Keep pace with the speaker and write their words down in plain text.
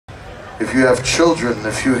if you have children,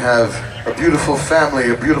 if you have a beautiful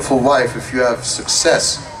family, a beautiful wife, if you have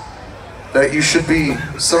success, that you should be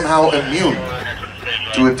somehow immune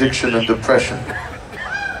to addiction and depression.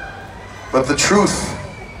 But the truth,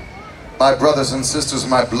 my brothers and sisters,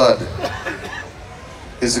 my blood,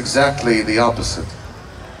 is exactly the opposite.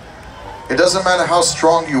 It doesn't matter how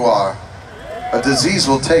strong you are, a disease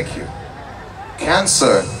will take you.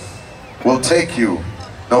 Cancer will take you,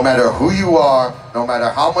 no matter who you are, no matter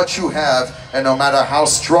how much you have, and no matter how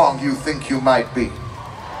strong you think you might be.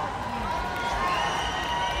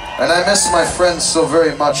 And I miss my friends so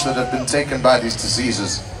very much that have been taken by these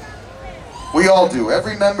diseases. We all do.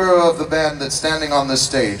 Every member of the band that's standing on this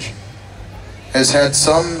stage has had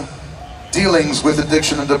some dealings with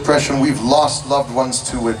addiction and depression. We've lost loved ones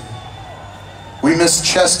to it. We miss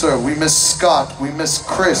Chester, we miss Scott, we miss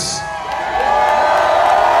Chris.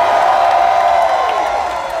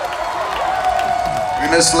 We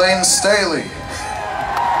miss Lane Staley.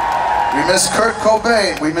 We miss Kurt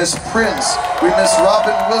Cobain, we miss Prince, we miss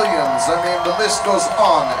Robin Williams. I mean, the list goes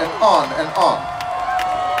on and on and on.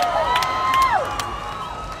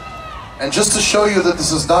 And just to show you that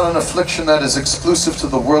this is not an affliction that is exclusive to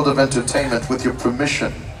the world of entertainment, with your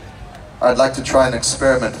permission, I'd like to try an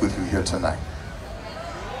experiment with you here tonight.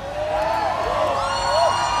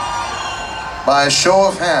 By a show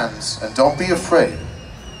of hands, and don't be afraid,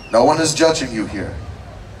 no one is judging you here.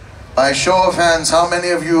 By a show of hands, how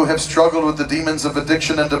many of you have struggled with the demons of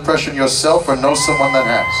addiction and depression yourself, or know someone that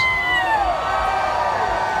has?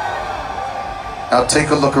 Now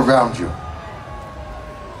take a look around you.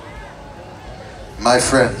 My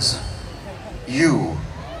friends, you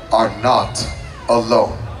are not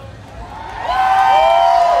alone.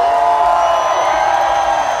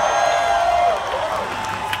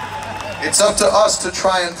 It's up to us to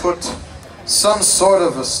try and put some sort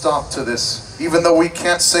of a stop to this. Even though we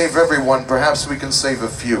can't save everyone, perhaps we can save a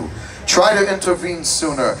few. Try to intervene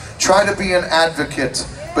sooner. Try to be an advocate,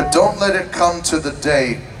 but don't let it come to the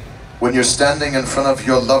day when you're standing in front of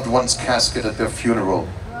your loved one's casket at their funeral,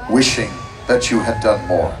 wishing that you had done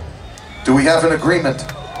more. Do we have an agreement?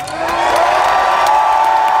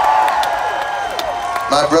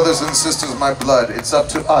 My brothers and sisters, my blood, it's up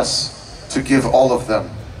to us to give all of them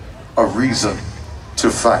a reason to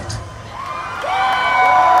fight.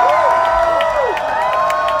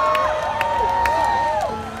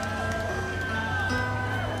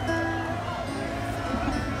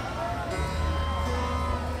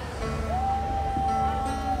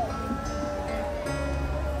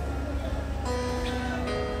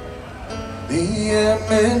 The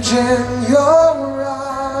image in your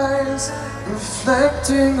eyes,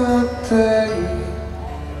 reflecting the pain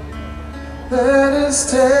that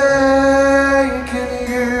has taken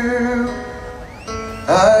you.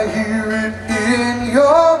 I hear it in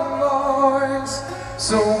your voice,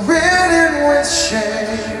 so written with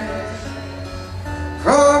shame,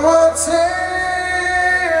 from what's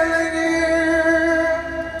ailing you.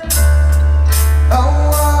 I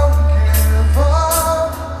won't give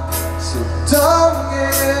up, so don't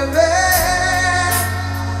give in.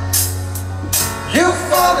 You've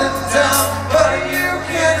fallen down, but you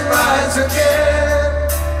can rise again.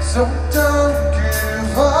 So don't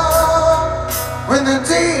give up when the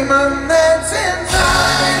demon that's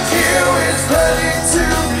inside you is ready to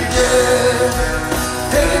begin.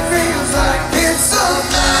 And it feels like it's a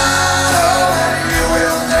battle that you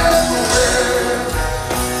will never win.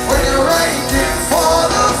 When you're waiting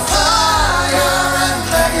for the fire and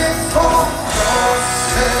begging for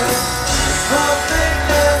process, there's nothing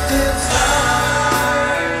left inside.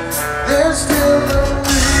 There's still a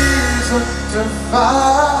reason to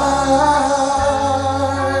fight.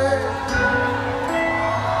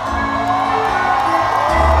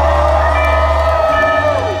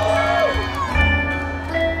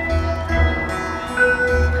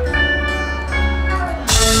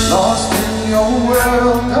 Lost in your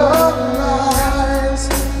world of lies,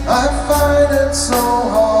 I find it so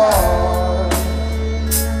hard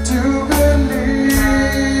to believe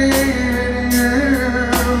in you.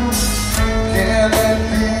 Can it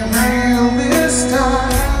be real this time?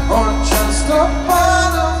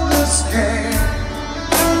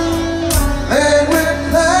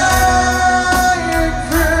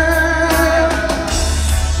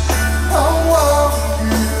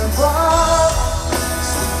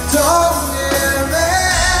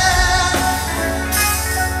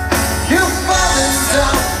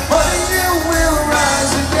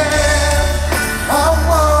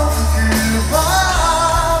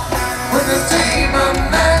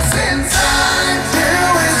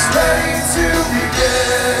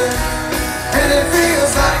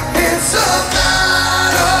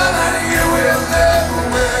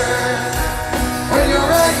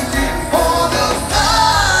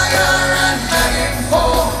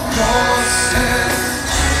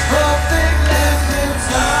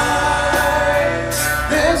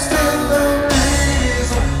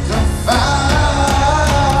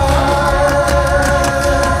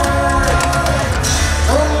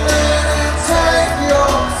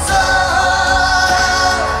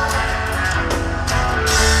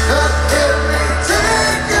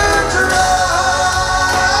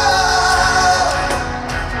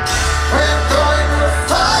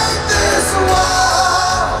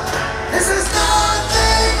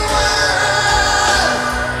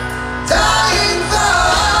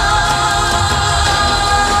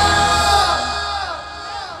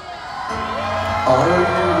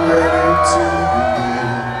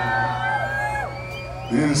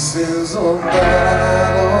 so bad.